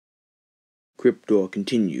Cryptor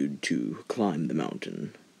continued to climb the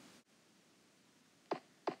mountain.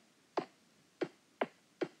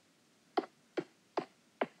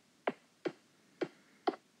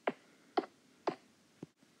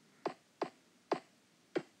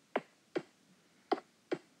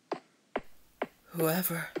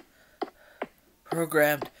 Whoever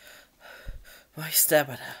programmed my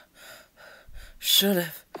stamina should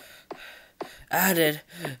have added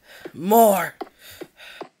more.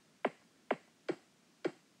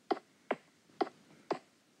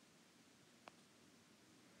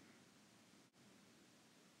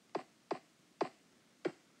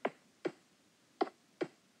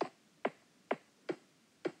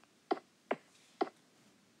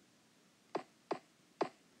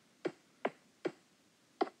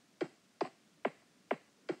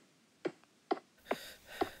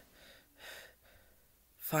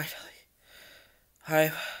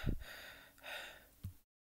 Finally,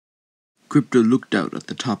 Cryptor looked out at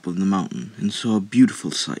the top of the mountain and saw a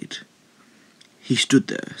beautiful sight. He stood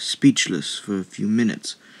there, speechless for a few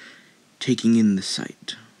minutes, taking in the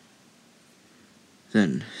sight.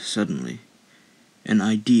 Then, suddenly, an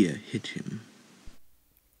idea hit him.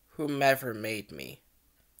 Whomever made me,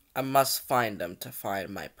 I must find them to find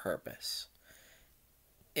my purpose.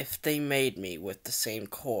 If they made me with the same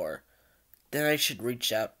core, then I should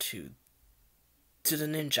reach out to the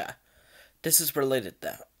ninja. This is related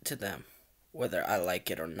to them, whether I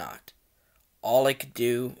like it or not. All I could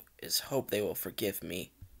do is hope they will forgive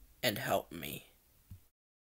me and help me.